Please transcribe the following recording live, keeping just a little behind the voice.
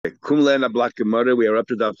We are up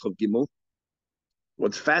to Daf Chav Gimel.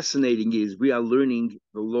 What's fascinating is we are learning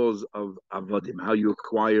the laws of Avadim, how you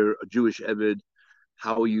acquire a Jewish Eved,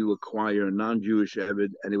 how you acquire a non-Jewish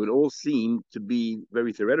Eved, and it would all seem to be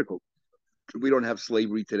very theoretical. We don't have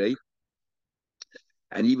slavery today.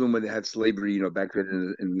 And even when they had slavery, back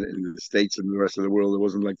then in the States and the rest of the world, it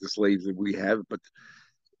wasn't like the slaves that we have. But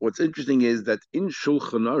what's interesting is that in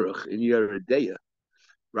Shulchan Aruch, in Yoreh De'ah,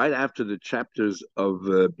 right after the chapters of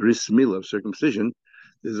Bris Milah, of circumcision,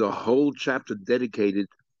 there's a whole chapter dedicated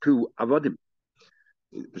to Avadim.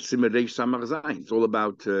 It's all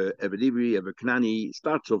about Eved Ivri, Eved Knani. It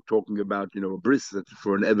starts off talking about, a bris, that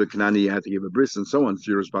for an Eved Knani you have to give a bris and so on. It's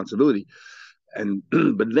your responsibility. And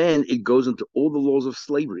but then it goes into all the laws of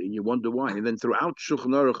slavery, and you wonder why. And then throughout Shulchan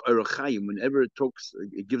Aruch Orach Chaim, whenever it talks,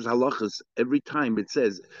 it gives halachas. Every time it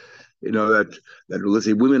says, that let's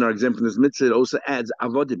say women are exempt from this mitzvah. It also adds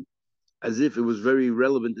avodim, as if it was very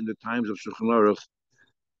relevant in the times of Shulchan Aruch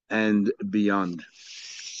and beyond.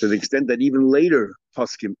 To the extent that even later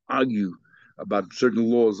poskim argue about certain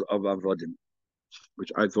laws of avodim,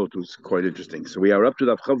 which I thought was quite interesting. So we are up to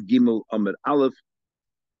the Chav Gimel Amud Aleph.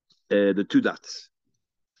 The two dots.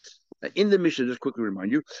 In the Mishnah, just quickly remind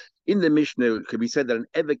you, in the Mishnah, could be said that an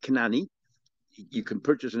Eved Knani, you can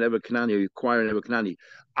purchase an Eved Knani or you acquire an Eved Knani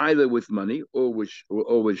either with money or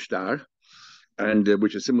with shtar, and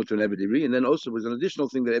which is similar to an Eved Ivri. And then also, there's an additional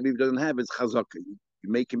thing that Eved doesn't have is chazaka. You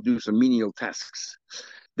make him do some menial tasks.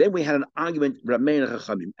 Then we had an argument, Ramei and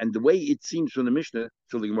Chachamim, and the way it seems from the Mishnah,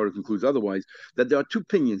 till the Gemara concludes otherwise, that there are two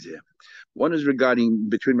opinions here. One is regarding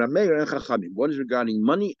between Ramei and Chachamim. One is regarding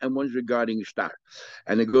money, and one is regarding shtar.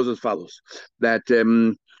 And it goes as follows: that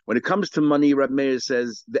when it comes to money, Ramei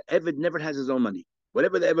says the Eved never has his own money.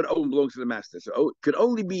 Whatever the Eved owns belongs to the master. So it could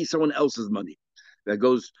only be someone else's money that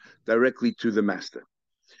goes directly to the master,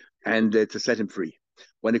 and to set him free.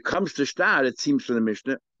 When it comes to shtar, it seems from the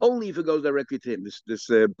Mishnah, only if it goes directly to him. This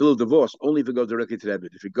bill of divorce, only if it goes directly to the Eved.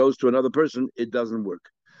 If it goes to another person, it doesn't work.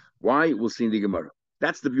 Why? We'll see in the Gemara.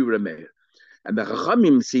 That's the view of Rameir. And the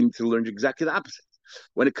Chachamim seem to learn exactly the opposite.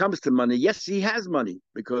 When it comes to money, yes, he has money,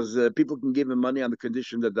 because people can give him money on the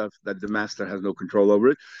condition that the master has no control over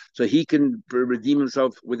it. So he can redeem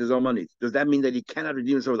himself with his own money. Does that mean that he cannot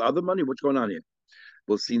redeem himself with other money? What's going on here?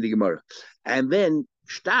 We'll see in the Gemara. And then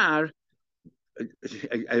shtar,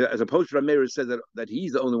 as opposed to Rameir says that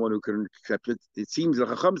he's the only one who can accept it, it seems the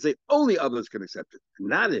Chacham say only others can accept it,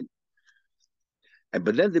 not him.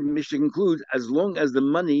 But then the Mishnah concludes, as long as the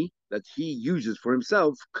money that he uses for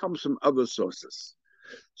himself comes from other sources.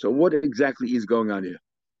 So what exactly is going on here?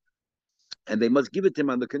 And they must give it to him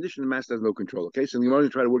on the condition the master has no control. Okay, so we're going to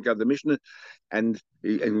try to work out the Mishnah, and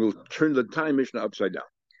we'll turn the time Mishnah upside down.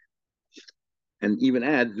 And even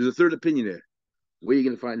add, there's a third opinion there. Where are you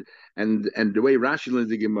going to find, and the way Rashi learns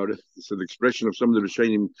the Gemara, so the expression of some of the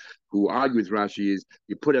Rishonim who argue with Rashi is,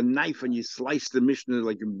 you put a knife and you slice the Mishnah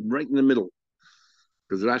like right in the middle.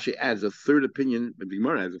 Because Rashi adds a third opinion, but the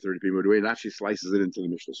Gemara has a third opinion, but the way Rashi slices it into the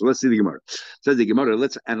Mishnah. So let's see the Gemara. It says the Gemara,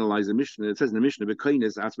 let's analyze the Mishnah. It says in the Mishnah,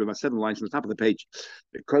 Bekoines asks about 7 lines from the top of the page.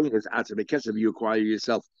 Bekoines asks, Bekesav, you acquire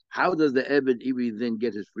yourself. How does the Eved Ivri then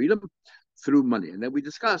get his freedom? Through money. And then we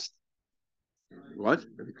discussed, what?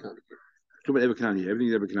 Everything's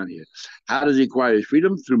Eved Knani here. How does he acquire his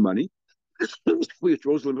freedom? Through money. Which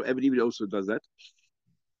Eved Ivri also does that.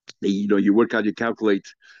 You work out, you calculate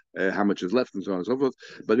how much is left, and so on and so forth.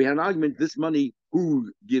 But we had an argument: this money,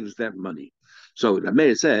 who gives that money? So the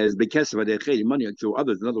mayor says, "Because of their money to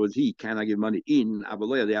others." In other words, he cannot give money in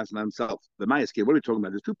Avaloya. They ask himself. The Maya scale. What are we talking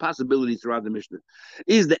about? There's two possibilities throughout the Mishnah.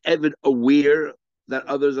 Is the Eved aware that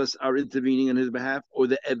others are intervening on his behalf, or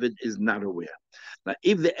the Eved is not aware? Now,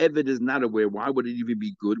 if the Eved is not aware, why would it even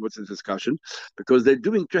be good? What's the discussion? Because they're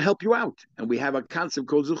doing to help you out. And we have a concept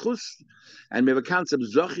called Zuchus. And we have a concept,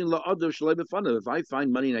 Zachin la'adav shalei b'fanav. If I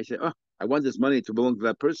find money and I say, I want this money to belong to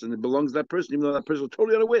that person, it belongs to that person, even though that person is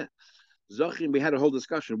totally unaware. Zachin, we had a whole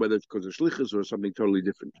discussion whether it's because of shlichus or something totally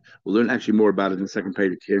different. We'll learn actually more about it in the second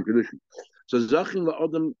page of Kiddushin. So Zachin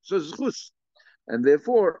la'adam says Zuchus. And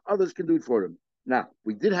therefore, others can do it for him. Now,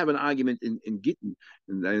 we did have an argument in Gittin,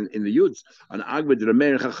 in the Yuds, an argument that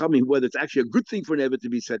Rameir and Chachamim, whether it's actually a good thing for an Eved to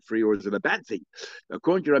be set free or is it a bad thing.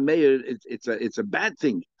 According to Rameir, it's a bad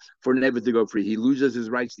thing for an Eved to go free. He loses his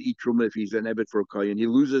rights to eat truma if he's an Eved for a kohen. He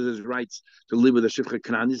loses his rights to live with a shifcha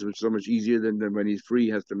kananis, which is so much easier than when he's free. He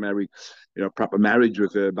has to marry, proper marriage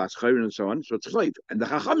with a bas chayrin and so on. So it's chayv. And the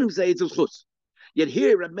Chachamim say it's a chus. Yet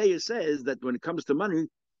here Rameir says that when it comes to money,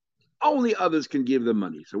 only others can give them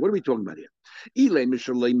money. So what are we talking about here?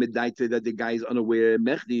 That the guy is unaware.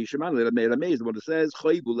 Mechdi Shemana is the one that says it's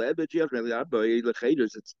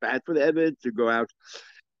bad for the Eved to go out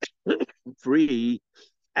free.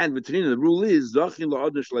 And the rule is,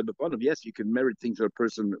 yes, you can merit things to a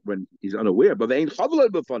person when he's unaware, but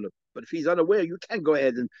if he's unaware, you can't go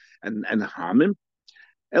ahead and harm him.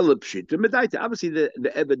 Obviously,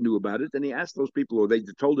 the Ebed knew about it, and he asked those people, or they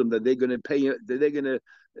told him that they're going to pay, that they're going to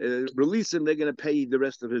release him, they're going to pay the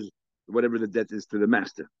rest of his, whatever the debt is, to the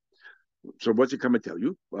master. So what's it come and tell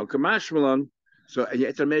you? Well, Kamash Malon. So, and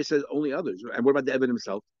yet Meir says only others. And what about the Ebed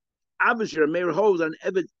himself? Obviously, a mayor holds and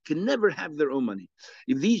Ebed can never have their own money.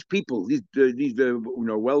 If these people, these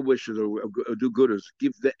well wishers or do-gooders,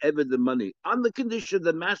 give the Ebed the money on the condition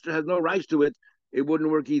the master has no rights to it, it wouldn't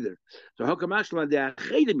work either. So how come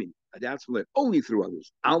only through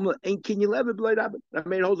others? Alma ain't king that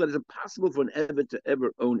mayor holds that it's impossible for an Ebed to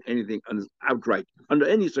ever own anything on his outright under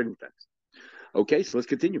any circumstance. Okay, so let's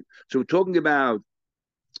continue. So we're talking about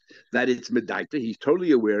that it's medaita. He's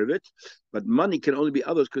totally aware of it, but money can only be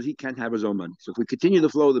others because he can't have his own money. So if we continue the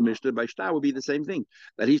flow of the Mishnah, by shtar would be the same thing,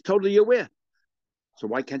 that he's totally aware. So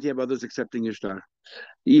why can't he have others accepting his shtar?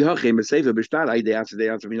 If you read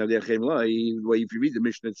the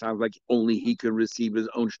Mishnah, it sounds like only he can receive his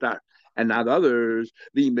own shtar and not others.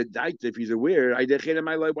 The medaita, if he's aware, why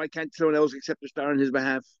can't someone else accept the shtar on his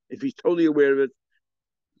behalf if he's totally aware of it?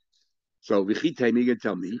 So you can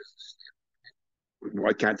tell me,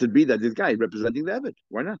 why can't it be that this guy is representing the Eved?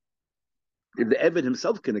 Why not? If the Eved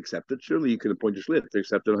himself can accept it, surely you can appoint a shliach to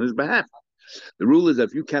accept it on his behalf. The rule is that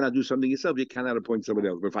if you cannot do something yourself, you cannot appoint somebody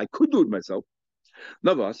else. But if I could do it myself,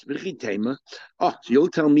 Navas, so you'll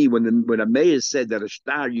tell me when a mayor said that a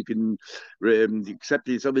shtar you can accept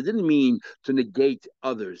it yourself, it didn't mean to negate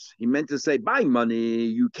others. He meant to say, by money,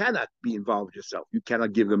 you cannot be involved yourself. You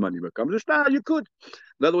cannot give the money. But comes a shtar, you could.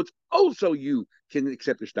 In other words, also you can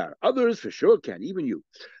accept the shtar. Others for sure can, even you.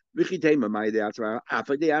 And that's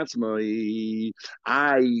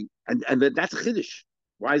a chiddush.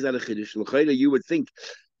 Why is that a chiddush? You would think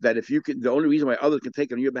that if you can, the only reason why others can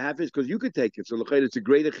take it on your behalf is because you could take it. So it's a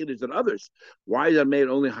greater chiddush than others. Why is that made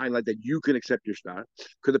only highlight that you can accept your shtar?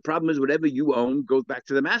 Because the problem is whatever you own goes back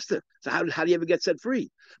to the master. So how do you ever get set free?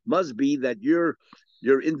 Must be that your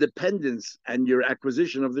independence and your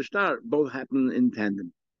acquisition of the shtar both happen in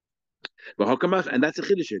tandem. And that's a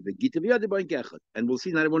chiddush. And we'll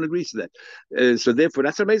see not everyone agrees to that. So therefore,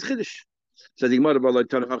 that's a nice chiddush. So the Gemara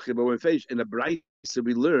in a bright, so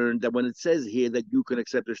we learned that when it says here that you can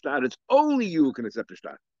accept the shtar, it's only you who can accept the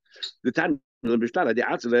shtar. The time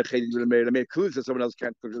the includes that someone else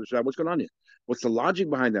can't accept the shtar. What's going on here? What's the logic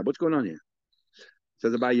behind that? What's going on here?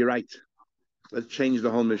 Says about you're right. Let's change the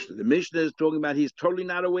whole Mishnah. The Mishnah is talking about he's totally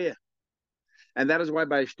not aware. And that is why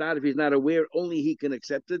by shtar, if he's not aware, only he can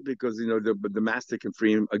accept it because the master can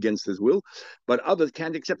free him against his will, but others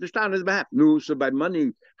can't accept the shtar on his behalf. No, so by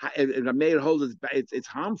money, if a mayor holds it's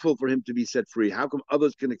harmful for him to be set free. How come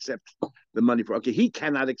others can accept the money for? Okay, he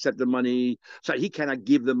cannot accept the money. Sorry, he cannot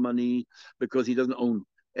give the money because he doesn't own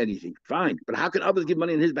anything. Fine, but how can others give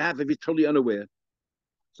money on his behalf if he's totally unaware?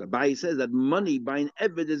 So Abai says that money by an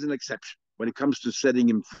Eved is an exception when it comes to setting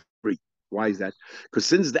him free. Why is that? Because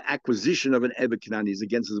since the acquisition of an Eved Kanani is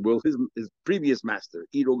against his will, his previous master,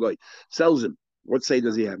 Edo Goy, sells him. What say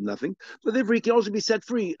does he have? Nothing. So therefore he can also be set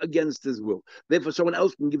free against his will. Therefore someone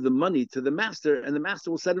else can give the money to the master and the master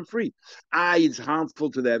will set him free. It's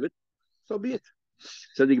harmful to the Eved. So be it.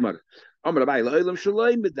 So the Gemara. The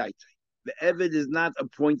Eved does not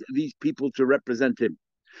appoint these people to represent him.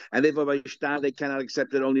 And therefore by shtar they cannot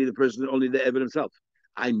accept it, only the Eved himself.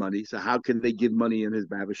 Money, so how can they give money in his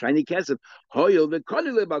behalf? Shiny kesef,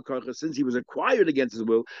 since he was acquired against his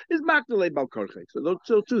will, is maknele balkarche. So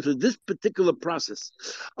this particular process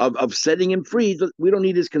of setting him free, we don't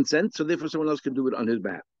need his consent, so therefore someone else can do it on his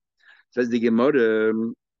behalf. Says the Gemara.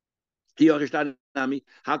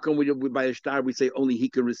 How come we by a shtar we say only he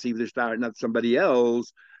can receive the shtar, not somebody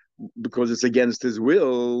else, because it's against his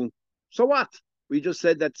will? So what? We just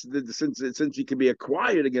said that since he can be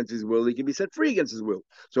acquired against his will, he can be set free against his will.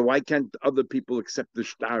 So why can't other people accept the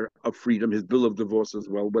shtar of freedom, his bill of divorce as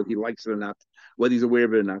well, whether he likes it or not, whether he's aware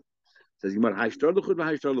of it or not? Says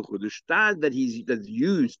the shtar that's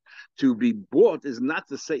used to be bought is not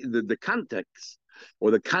the context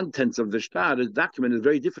or the contents of the shtar. The document is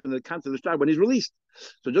very different than the content of the shtar when he's released.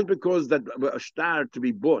 So just because that a shtar to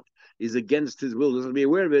be bought is against his will, doesn't be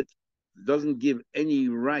aware of it, doesn't give any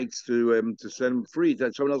rights to set him free,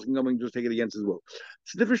 that someone else can come and just take it against his will.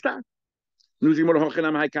 It's a different shtar. The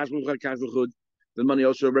money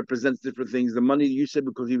also represents different things. The money you said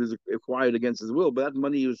because he was acquired against his will, but that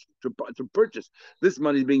money was to purchase. This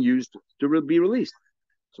money is being used to be released.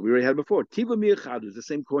 So we already had before. Tiva mi'achadu is the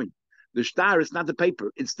same coin. The shtar is not the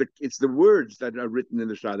paper; it's the words that are written in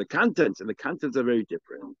the shtar. The contents are very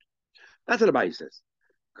different. That's what the Abai says.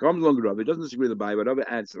 Comes along Rav. It doesn't disagree with the Abai, but Rav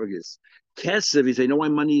adds like this. Kesef, you say, you know why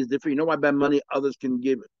money is different? You know why bad money others can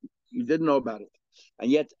give? You didn't know about it.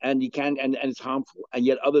 And he can, and it's harmful. And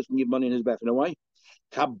yet others can give money in his behalf. You know why?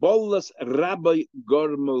 Kabbalas Rabbi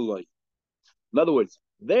Gormaloi. In other words,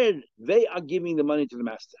 they are giving the money to the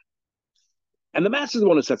master. And the master is the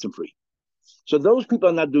one who sets them free. So those people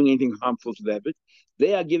are not doing anything harmful to the Ebed.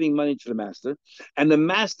 They are giving money to the master. And the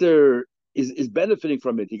master is benefiting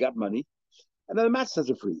from it. He got money. And then the master sets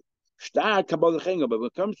it free. Shtar Kabbalah Chenga. But when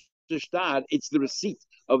it comes to shtar, it's the receipt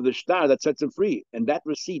of the shtar that sets him free. And that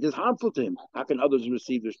receipt is harmful to him. How can others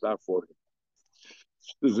receive the shtar for him?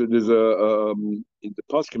 There's a in the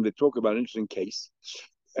poskim they talk about an interesting case,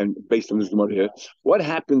 and based on this Gemara here, what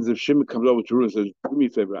happens if Shimon comes over to Reuben and says, "Do me a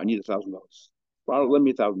favor, I need $1,000. Lend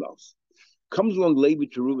me $1,000." Comes along Levi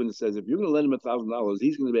to Reuben and says, "If you're going to lend him $1,000,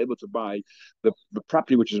 he's going to be able to buy the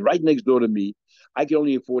property which is right next door to me. I can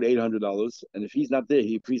only afford $800, and if he's not there,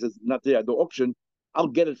 if he's not there at the auction, I'll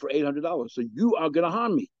get it for $800. So you are going to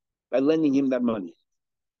harm me by lending him that money."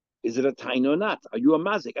 Is it a taina or not? Are you a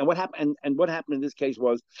mazik? And what happened? And what happened in this case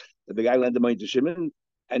was that the guy lent the money to Shimon,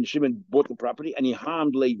 and Shimon bought the property, and he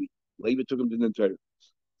harmed Levi. Levi took him to the Torah.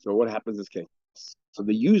 So what happens in this case? So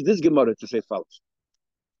they use this Gemara to say follows.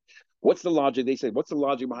 What's the logic? They say, what's the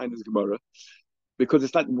logic behind this Gemara? Because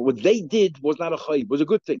it's not what they did was not a chayv, was a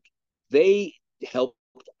good thing. They helped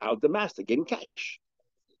out the master, gave him cash.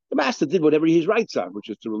 The master did whatever his rights are, which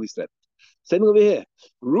is to release that. Same over here.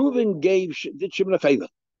 Reuben did Shimon a favor.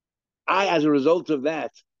 As a result of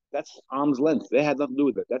that, that's arm's length. They had nothing to do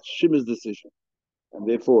with it. That's Shimon's decision. And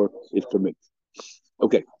therefore, it's permitted.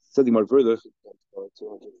 Okay, something more further. It's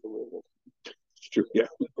true, yeah.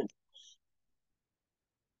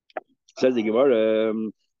 Says the Gemara,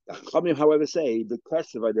 the Chachamim, however, say the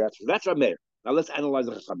question of the answer. That's our mayor. Now let's analyze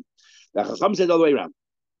the Chachamim. The Chachamim says all the way around,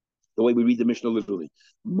 the way we read the Mishnah literally.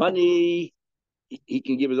 Money, he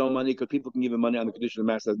can give his own money because people can give him money on the condition the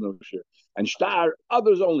master has no share. And shtar,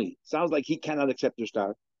 others only. Sounds like he cannot accept the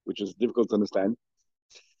shtar, which is difficult to understand.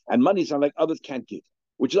 And money sounds like others can't give,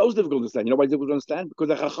 which is also difficult to understand. You know why it's difficult to understand? Because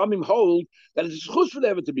the Chachamim hold that it's chus for the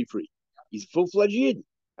Eved to be free. He's full-fledged Yid,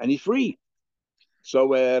 and he's free.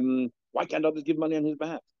 So why can't others give money on his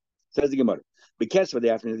behalf? Says the Gemara. Because for the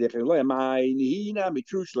afternoon, even though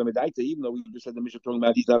we just said the Mishnah talking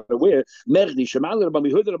about he's not aware, it's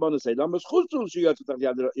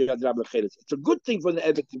a good thing for the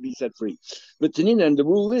Eved to be set free. But and the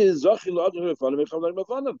rule is when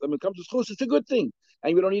it comes to schus, it's a good thing,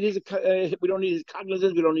 and we don't need his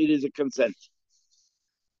cognizance, we don't need his consent.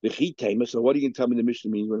 So what do you can tell me the Mishnah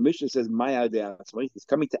means? When the Mishnah says Maya de it's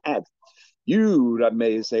coming to add. You, Rab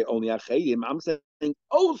Meir, say only Achedim. I'm saying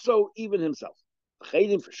also even himself.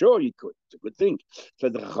 Achedim, for sure, he could. It's a good thing,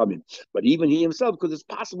 said the Chachamim. But even he himself, because it's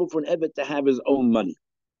possible for an Eved to have his own money.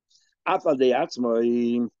 Afal de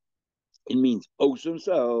Atzmai, it means also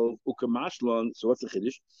himself. Ukamashlan. So what's the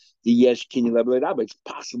Chiddush? The Yesh Kini Lebele Rabba. It's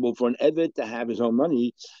possible for an Eved to have his own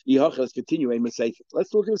money. Let's continue. Let's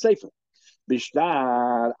look at the Sefer.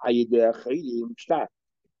 Bishtar Ayideh Achedim. Bishtar.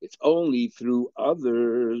 It's only through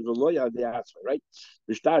others, right?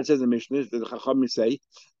 The Shtar says in the Mishnah, the Chachamim say,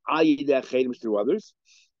 is through others,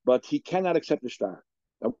 but he cannot accept the Shtar.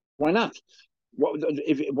 Now, why not?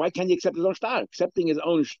 Why can't he accept his own Shtar? Accepting his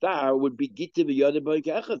own Shtar would be Gitte v'yada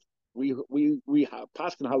b'ikechad. We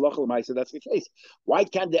pass in halacha l'maisa, that's the case. Why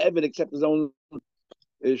can't the Eved accept his own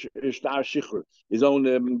Shtar Shichr, his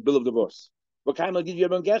own bill of divorce? What kind of give you a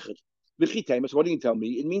gechad? So what do you tell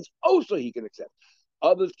me? It means also he can accept.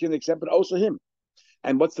 Others can accept, but also him.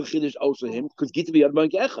 And what's the chiddush also him? Because Gita b'yad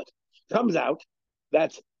echad comes out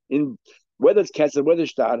that in whether it's Kesser, whether it's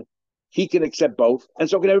Shtar, he can accept both, and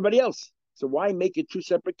so can everybody else. So why make it two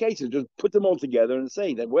separate cases? Just put them all together and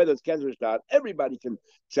say that whether it's Kesser or Shtar, everybody can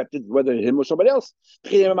accept it, whether him or somebody else.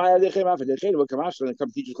 When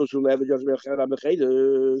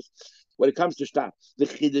it comes to Shtar, the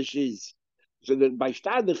chiddush is. So that by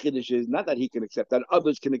Shtar the Chiddush is not that he can accept that,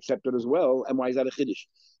 others can accept it as well. And why is that a Chiddush?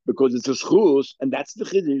 Because it's a schus, and that's the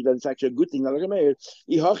Chiddush, that it's actually a good thing.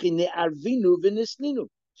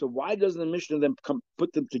 So why doesn't the Mishnah then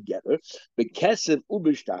put them together? The Kesef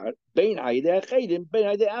ubishtar, bein ayidei achedim, bein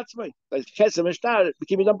ayidei atzmai. Like Kesef and Shtar, it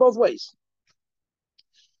can be done both ways.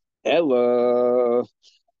 Ella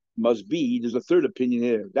must be, there's a third opinion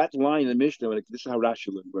here. That line in the Mishnah, this is how Rashi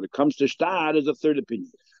learned. When it comes to Shtar, there's a third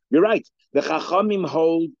opinion. You're right. The Chachamim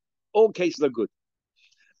hold all cases are good.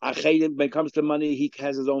 When it comes to money, he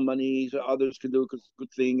has his own money, so others can do a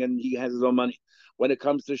good thing, and he has his own money. When it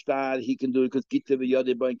comes to shtar, he can do it because git to the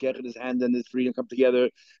yodeh boy and his hand and his freedom come together,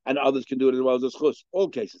 and others can do it as well as the schus. All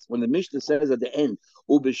cases. When the Mishnah says at the end,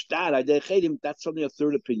 that's only a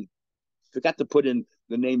third opinion. Forgot to put in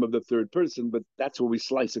the name of the third person, but that's where we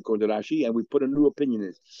slice according to Rashi, and we put a new opinion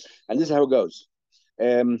in. And this is how it goes.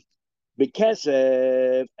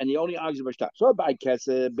 B'kesef, and he only argues about shtar. So by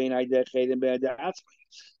kesef, bein idei chedim, bein idei atzmai.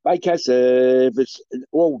 By kesef, it's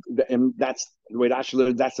and that's the way Rashi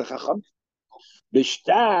learned. That's the chacham.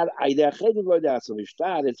 B'shtar idei chedim, bein idei atzmai.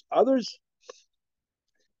 B'shtar, it's others,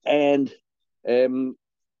 and in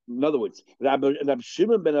other words, Rabbi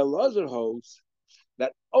Shimon ben Elazar holds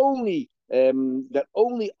that only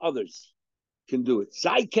others can do it.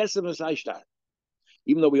 Sai kesef and sai shtar.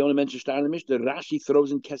 Even though we only mention shtar in the Mishnah, Rashi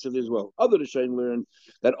throws in kesef as well. Other Rishonim learn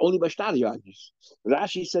that only by shtar he argues.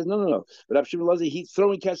 Rashi says no. But Rabbi Shimon Elazar, he's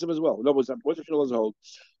throwing kesef as well. No, what's Rabbi Shimon Elazar hold?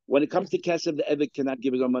 When it comes to kesef, the Eved cannot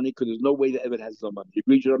give his own money because there's no way the Eved has his own money. He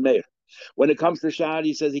agrees with Meir. When it comes to shtar,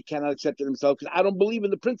 he says he cannot accept it himself because I don't believe in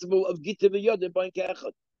the principle of git v'yodeh b'in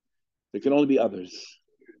ke'echad. There can only be others,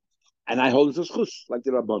 and I hold it as chus like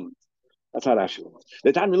the Rabbanon. That's how Rashi was.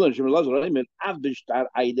 The time we learn Shimon Elazar Av b'shtar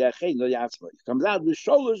aidei chedim lo yatzmai. It comes out with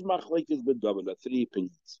sholosh machlekes b'dava, the three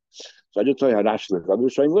opinions. So I just tell you how Rashi learns. Other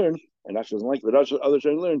Rishonim learn, and Rashi doesn't like it, but other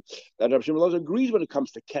Rishonim learn that Rav Shimon Elazar agrees when it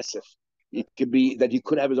comes to kesef. It could be that he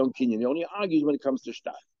could have his own opinion. He only argues when it comes to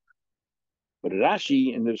shtar. But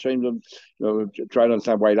Rashi and the Rishonim try to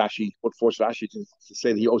understand why Rashi, what forced Rashi to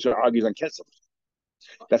say that he also argues on kesef.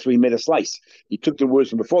 That's why he made a slice. He took the words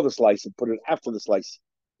from before the slice and put it after the slice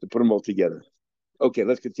to put them all together. Okay,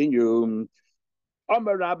 let's continue.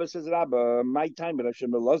 Amar Rabba says, Rabba, my time at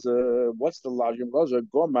Hashem Elazar, what's the logic of Elazar?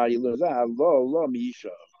 Gomar, he learns that, lo misha.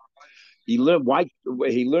 He learns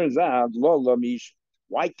that, lo misha.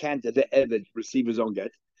 Why can't the Eved receive his own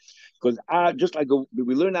get? Because just like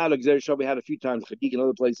we learn out Xer Shah, we had a few times Chagik and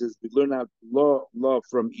other places. We learn out law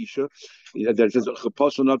from Isha. There's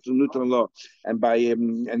Chaposel not to Newton law, and by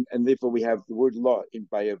and therefore we have the word law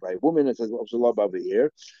by a woman. It says also law over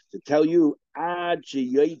here to tell you get just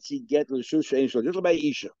like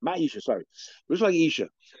Isha, not Isha, sorry, just like Isha.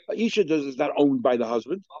 Isha is not owned by the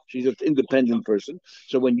husband; she's an independent person.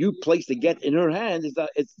 So when you place the get in her hand,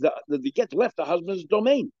 it's the get left the husband's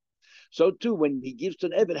domain. So too, when he gives to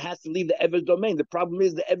an Eved, it has to leave the Eved's domain. The problem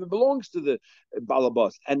is the Eved belongs to the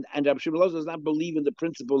Balabas. And Rabbi Shimon Elazar does not believe in the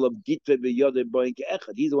principle of Gita v'yodeh b'in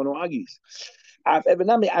ke'echad. He's the one who argues. It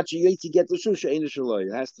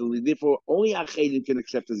has to leave. Therefore, only Achedim can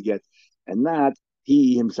accept his get, and not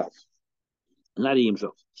he himself. Not he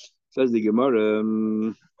himself. Says the Gemara,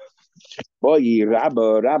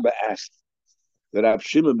 Rabba asked, that Rav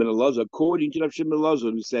Shimon ben Elazar, according to Rav Shimon ben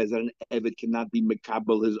Elazar, who says that an Eved cannot be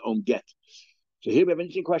mekabel his own get. So here we have an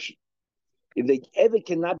interesting question. If the Eved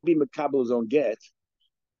cannot be mekabel his own get,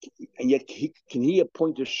 and yet can he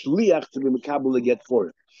appoint a shliach to be mekabel the get for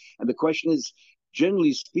it? And the question is,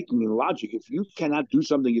 generally speaking, in logic, if you cannot do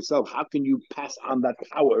something yourself, how can you pass on that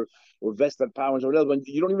power or vest that power on someone else when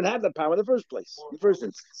you don't even have that power in the first place, in the first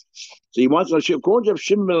instance? So he wants to according to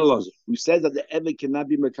Shimon ben Elazar, who says that the Eved cannot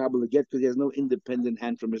be mekabel get because he has no independent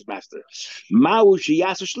hand from his master. Can he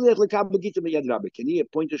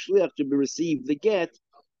appoint a shliach to receive the get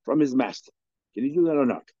from his master? Can he do that or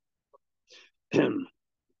not?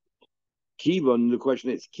 Kivan, the question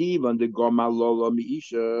is, Kivan the Goma Lola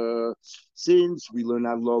Miisha. Since we learn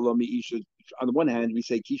out Lola Miisha, on the one hand, we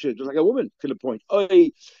say Kisha, just like a woman could appoint.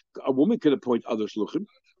 A woman could appoint other shluchim,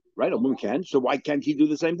 right? A woman can. So why can't he do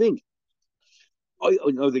the same thing?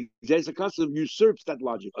 The Zayzakasov usurps that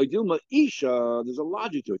logic. Isha, there's a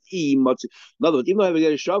logic to it. In other words, even though I have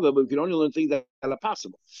a shava, but we can only learn things that are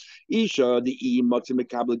possible. Isha, the matzi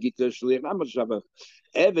mekabel gita shliach namashava.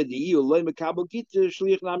 Eved the loy mekabel gita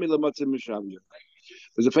shliach nami lematzi mishavia.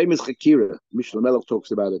 There's a famous chakira. Mishnah Melech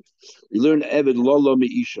talks about it. We learn Eved lolo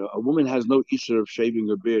meisha. A woman has no issur of shaving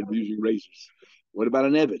her beard using razors. What about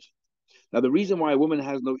an Eved? Now the reason why a woman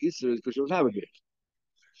has no issur is because she doesn't have a beard.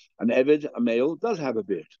 An Eved, a male, does have a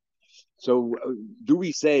beard. So do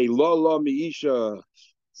we say lo meisha,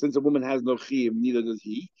 since a woman has no chiyuv, neither does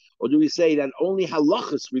he? Or do we say that only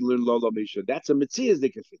halachas we learn lo meisha? That's a mitzvah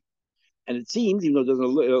thing. And it seems, even though it doesn't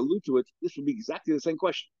allude to it, this would be exactly the same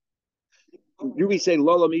question. Do we say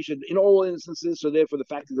lo meisha in all instances, so therefore the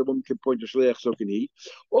fact that the woman can point to shliach, so can he?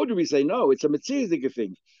 Or do we say no, it's a mitzvah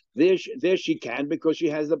thing. There she can because she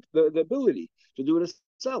has the ability to do it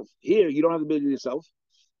herself. Here, you don't have the ability yourself.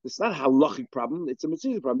 It's not a halachic problem; it's a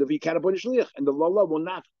mitzvah problem. If you can't appoint a shliach, and the law will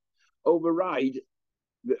not override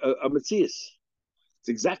a mitzvah. It's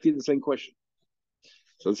exactly the same question.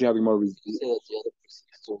 So let's see how the Gemara reads. You say that the other person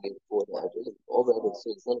is doing it before that. All the evidence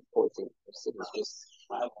is not pointing. It's just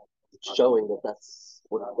showing that that's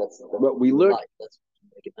what that's. But we learned. That's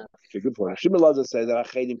a good point. Shimon Lazar said that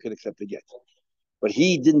Achedim can accept the get, but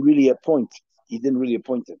he didn't really appoint. He didn't really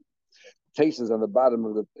appoint him. Tases on the bottom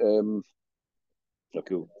of the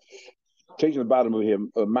Tases on the bottom of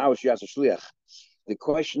him. Ma'osh Yasa Shliach. The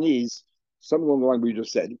question is something along the line we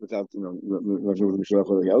just said, without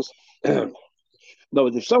anything else. No,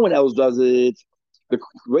 if someone else does it, the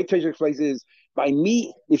way Taser explains is by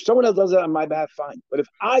me. If someone else does it on my behalf, fine. But if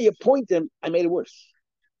I appoint him, I made it worse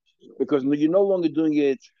because you're no longer doing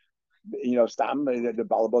it. Stam, the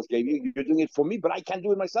balabos gave you. You're doing it for me, but I can't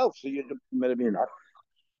do it myself. So you're maybe not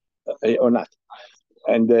or not.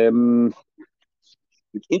 And the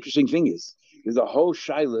interesting thing is, there's a whole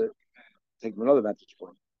shaila. Take another vantage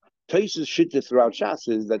point. Taisus shitta throughout Shas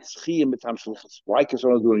is that schiyim betam shlichus. Why can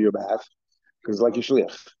someone do it on your behalf? Because it's like a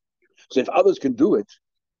shliach. So if others can do it,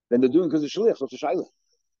 then they're doing it because of shliach. So it's a shaila.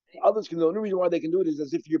 Others can. The only reason why they can do it is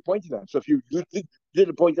as if you're pointing them. So if you did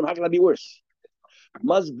appoint them, how can that be worse?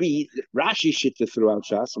 Must be Rashi shitta throughout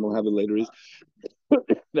Shas, and we'll have it later. Is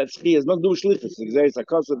that schiyah is not do shlichus. It's a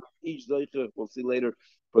concept. Each zeicher we'll see later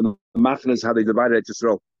from the machnas how they divided it to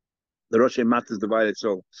Yisrael. The Rosh Matas divided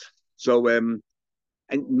so. So and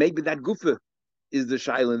maybe that gufa is the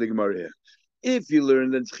shaila in the Gemara here. If you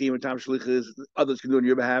learn that schiyah and tam shlichus, others can do it on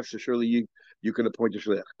your behalf, so surely you can appoint a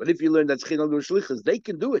shliach. But if you learn that schiyah and shlichus, they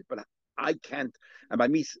can do it, but I can't. And by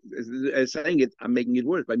me saying it, I'm making it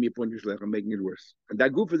worse. By me appointing a shliach, I'm making it worse. And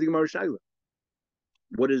that gufa is the Gemara shaila.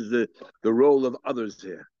 What is the role of others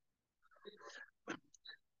here?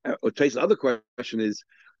 The other question is,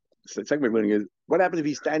 the second way of learning is, what happens if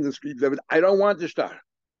he stands and screams, I don't want to start?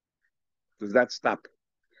 Does that stop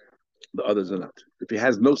the others or not? If he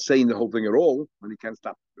has no say in the whole thing at all, then he can't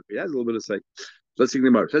stop. If he has a little bit of say. Let's see the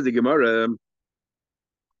Gemara. Says the Gemara,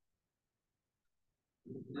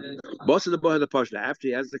 boss of the boy of the Pashta, after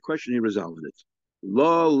he asked the question, he resolved it.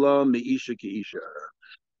 La meisha ki isha.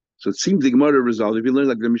 So it seems the Gemara resolved. If you learn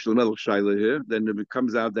like the Mishnah Metal Shaila here, then it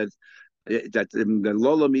comes out that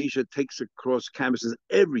Lola Meisha takes across canvases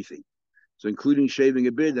everything. So including shaving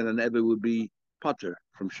a beard, and an Ebbe would be potter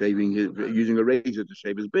from shaving using a razor to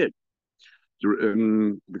shave his beard.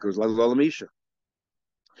 Because Lola Meisha.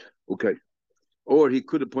 Okay. Or he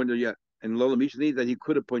could appoint and Lola Meisha needs that he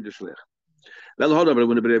could appoint a shliach.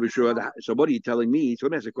 So what are you telling me? So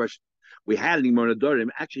let me ask a question. We had in Gemara Dorim.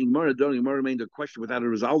 Actually, Gemara remained a question without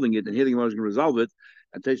resolving it, and here the Gemara is going to resolve it.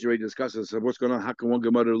 And Teish already discusses so what's going on. How can one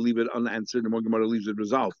Gemara leave it unanswered and one Gemara leaves it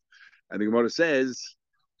resolved? And the Gemara says,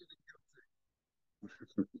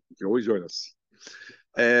 you can always join us.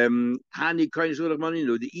 Hani kain shulach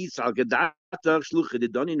maninu the isal gedatach shlucha de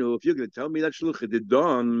doninu. If you're going to tell me that shlucha de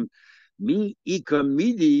don mi ika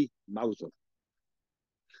midi mauzo.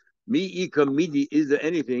 Mi ika midi, is there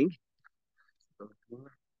anything?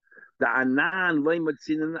 The anan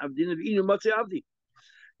loimatzinen avdin of inu matzi avdi.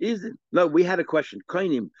 Is it? No, we had a question.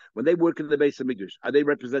 Koinim, when they work in the base of Mikdash, are they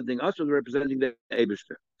representing us or are they representing the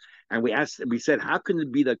Eibishter? And we said, how can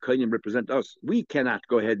it be that Koinim represent us? We cannot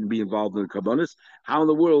go ahead and be involved in the Kabbanis. How in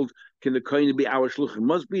the world can the Koinim be our Shluchim? It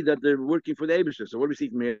must be that they're working for the Eibishter. So what do we see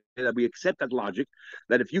from here? That we accept that logic,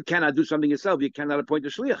 that if you cannot do something yourself, you cannot appoint a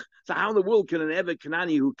Shliach. So how in the world can an Evet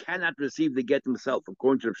Kanani who cannot receive the get himself,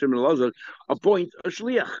 according to Shimon Elazar, appoint a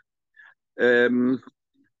Shliach? Here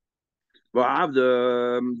we have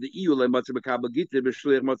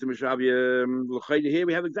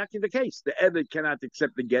exactly the case. The Eved cannot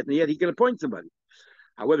accept the get, and yet he can appoint somebody.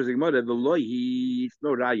 However, the law, he's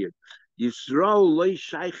no rayat. Yisrael loy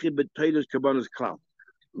shayche b'toilos kabanos klal.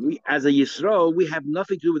 We, as a Yisrael, we have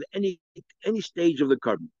nothing to do with any stage of the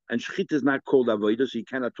carbon. And shchita is not called avodah, so you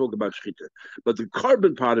cannot talk about shchita. But the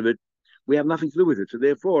carbon part of it, we have nothing to do with it. So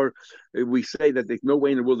therefore, we say that there's no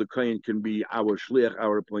way in the world the Kohen can be our shliach,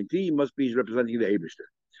 our appointee. He must be representing the Eibishter.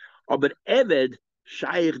 Oh, but Eved,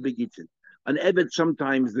 Shaykh begitin. An Eved,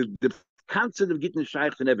 sometimes the concept of Gittin is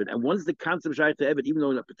Shaykh to Eved. And once the concept of Shaykh to Eved, even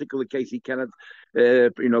though in a particular case he cannot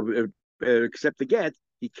accept the get,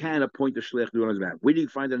 he can appoint a shliach to do on his behalf. Where do you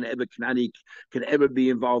find that an Eved Knani can ever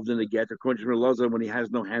be involved in the get, according to Elazar, when he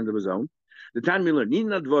has no hand of his own? The time we learn,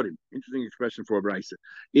 interesting expression for a brisa.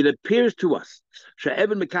 It appears to us, an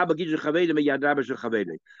Eved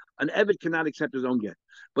cannot accept his own get,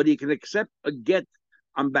 but he can accept a get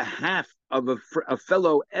on behalf of a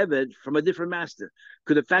fellow Eved from a different master.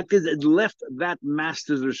 Because the fact is, it left that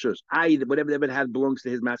master's reshus. Whatever the Eved had belongs to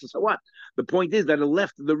his master. So what? The point is that it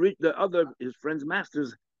left his friend's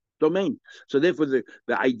master's domain. So therefore, the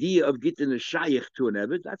idea of getting a shaykh to an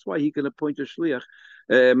eved, that's why he can appoint a shliach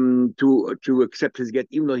to accept his get,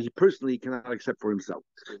 even though he personally cannot accept for himself.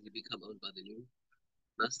 So he become owned by the new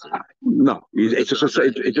master? No, it's just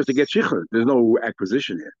to get shikhr. There's no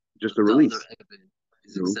acquisition here, just a release.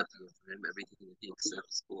 Is acceptable for him. Everything that he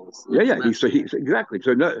accepts falls. Yeah. He's exactly.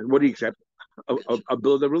 So no, what do you accept? A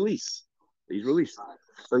bill of release. He's released.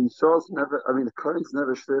 So Yisrael's never, I mean, the Kohen's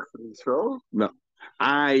never shliach for Yisrael? No.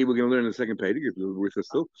 We're going to learn in the second page, if you're with us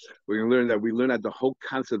still, we're going to learn that we learn that the whole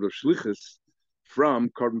concept of shlichus from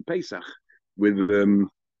Korban Pesach. With,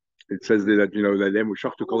 it says that, that then we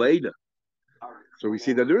shachtu kol Eida. So we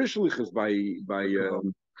see that there is shlichus by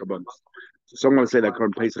Korban. So someone say that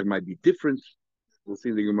Korban Pesach might be different. We'll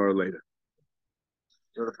see the Gemara later.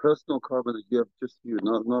 So the personal carbon that you have just you,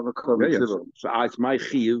 not a carbon civil. So it's my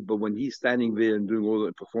chiyuv, but when he's standing there and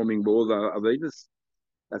doing performing all the avedas,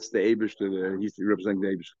 that's the Abish, he's representing the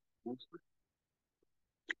Abish.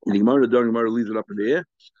 The Gemara leaves it up in the air.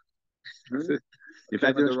 In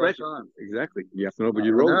fact, an expression. Exactly. You have to know what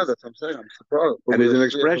you roll. Yeah, that's what I'm saying. I'm surprised. And there's an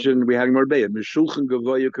expression we have in Marbella. Mishulchan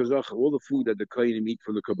Gavoya Kazach, all the food that the Kohanim eat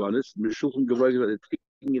from the Kabbanis, Mishulchan Gavoya, they're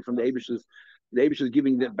taking it from the Abish. The Abish is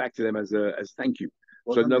giving it back to them as thank you.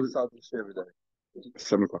 What so time do you start this every day?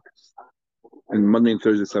 7 o'clock. And Monday and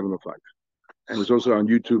Thursday, 7:05. And it's also on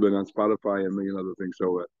YouTube and on Spotify and a million other things.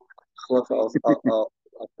 So, I'll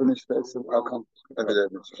finish this and I'll come every day.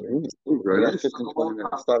 Very nice. 15, 20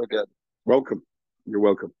 minutes. Start again. Welcome. You're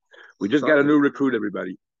welcome. We just got a new recruit,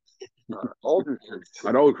 everybody. Old recruits.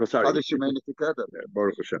 An old recruit, sorry. How did you make it together?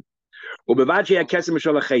 Baruch Hashem.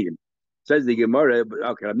 Says the Gemara,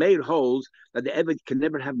 okay, a maid holds that the Eved can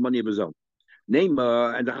never have money of his own. And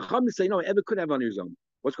the Chacham say, no, Eved could have money of his own.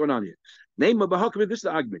 What's going on here? This is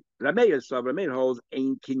the argument. Rameir holds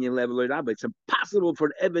ain't Kenyan level or Rabbi. It's impossible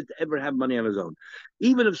for an Eved to ever have money on his own.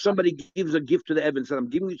 Even if somebody gives a gift to the Eved and says, I'm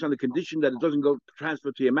giving you on the condition that it doesn't go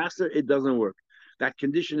transfer to your master, it doesn't work. That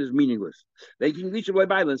condition is meaningless. They can reach by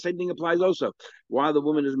Bible, and same thing applies also. While the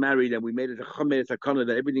woman is married and we made it a chomer, takana,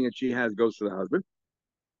 that everything that she has goes to the husband.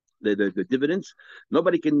 The dividends.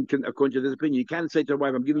 Nobody can, according to this opinion, you can't say to a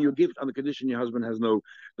wife, I'm giving you a gift on the condition your husband does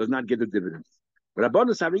not get the dividends. But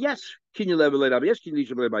Rabbanan say, yes,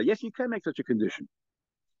 yes, you can make such a condition.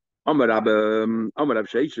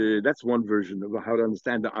 That's one version of how to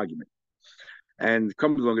understand the argument. And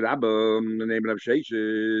comes along Rabba, the name of Sheish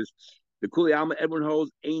is the Kuli Alma, everyone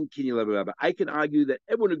holds ain't Kinyan level Rabba. I can argue that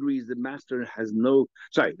everyone agrees the master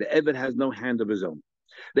the Eved has no hand of his own.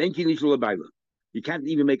 The ain't Kinyan you can't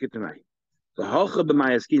even make it tonight. The Hocha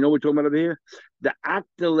b'Mayaski, you know what we're talking about over here? The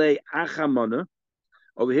Aktele Achamona.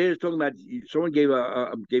 Over here is talking about someone gave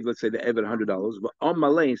let's say the Eved $100, but on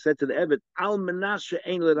Malay said to the Eved, Al Manashe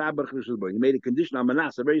Ein LeRabba Chesed. He made a condition on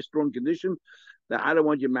Manasseh, a very strong condition that I don't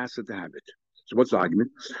want your master to have it. So what's the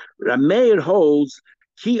argument? Rameir holds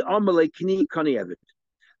Ki Amalei Kni Kani Eved,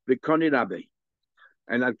 the Kani Rabbe.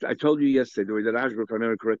 And I told you yesterday, the way that Ashbrook, if I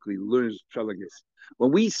remember correctly, learns Shalagis.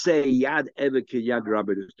 When we say Yad Eved Ki Yad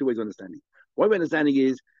Rabbe, there's two ways of understanding. One understanding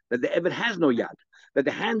is that the Eved has no Yad, that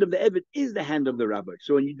the hand of the Eved is the hand of the Rabbi.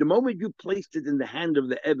 So the moment you placed it in the hand of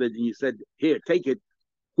the Eved and you said, here, take it,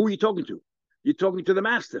 who are you talking to? You're talking to the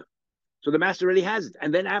master. So the master already has it.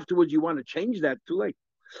 And then afterwards you want to change that, too late.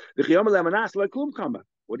 What do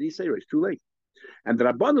you say? It's too late. And the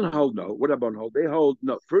Rabbanan hold no. What Rabbanan hold? They hold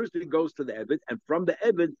no. First it goes to the Eved, and from the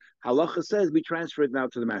Eved, Halacha says we transfer it now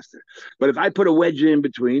to the master. But if I put a wedge in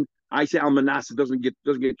between, I say Al Manasseh doesn't get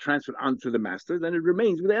transferred onto the master, then it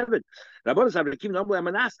remains with the Eved. Rabbanan said, "Keep Al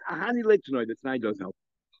Manasseh. Ahani late tonight. That tonight does help."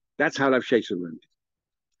 That's how Rav Shesha learned.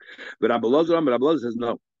 But Rabbi Lozer says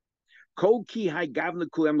no. No,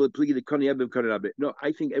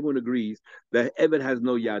 I think everyone agrees that Eved has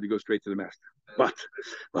no yad to go straight to the master. But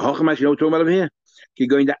the Hochamash, you know what we're talking about over here? He's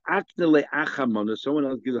going to Aknele Achamona, someone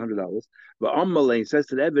else gives $100. But Ammalay says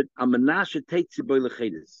to the Eved,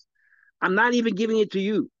 I'm not even giving it to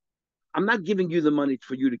you. I'm not giving you the money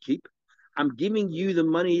for you to keep. I'm giving you the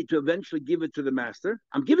money to eventually give it to the master.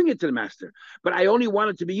 I'm giving it to the master, but I only want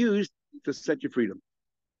it to be used to set your freedom.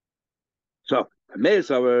 So, same thing.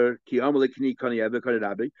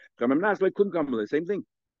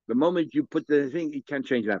 The moment you put the thing, you can't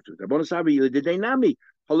change it afterwards. I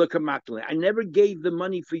never gave the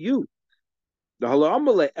money for you. I'm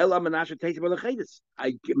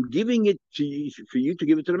giving it to you for you to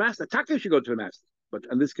give it to the master. Taka should go to the master, but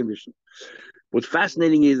on this condition. What's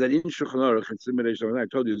fascinating is that in Shulchan Aruch, I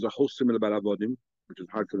told you there's a whole similar about avodim, which is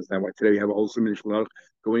hard to understand why today we have a whole similar in Shulchan Aruch.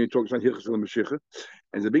 But when you talk about Hilchos Mashiach, and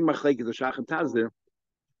there's a big machlek is a shach and taz there.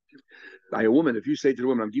 By a woman, if you say to the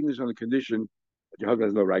woman, I'm giving this on the condition that your husband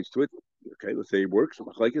has no rights to it, Okay, let's say it works.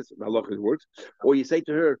 It works. Or you say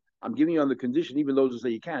to her, I'm giving you on the condition, even those who say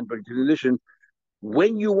you can't, but the condition,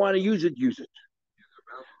 when you want to use it, use it.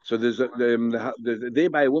 So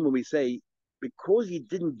thereby a woman, we say, because you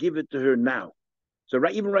didn't give it to her now. So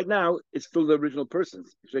even right now, it's still the original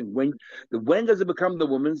person's. Saying when does it become the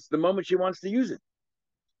woman's? The moment she wants to use it.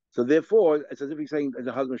 So therefore, it's as if he's saying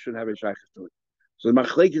the husband shouldn't have a shaykhs to it. So the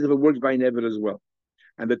machlek is if it works by an eved as well.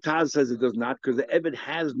 And the Taz says it does not because the Eved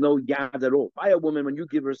has no yad at all. By a woman, when you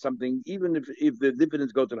give her something, even if the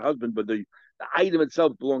dividends go to the husband, but the item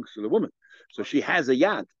itself belongs to the woman. So she has a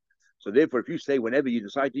yad. So therefore, if you say whenever you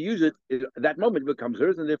decide to use it, that moment becomes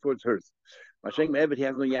hers, and therefore it's hers. Mashiach Eved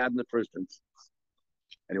has no yad in the first instance.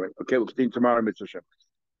 Anyway, okay, we'll see you tomorrow, Mr. Shem.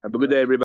 Have a good day, everybody.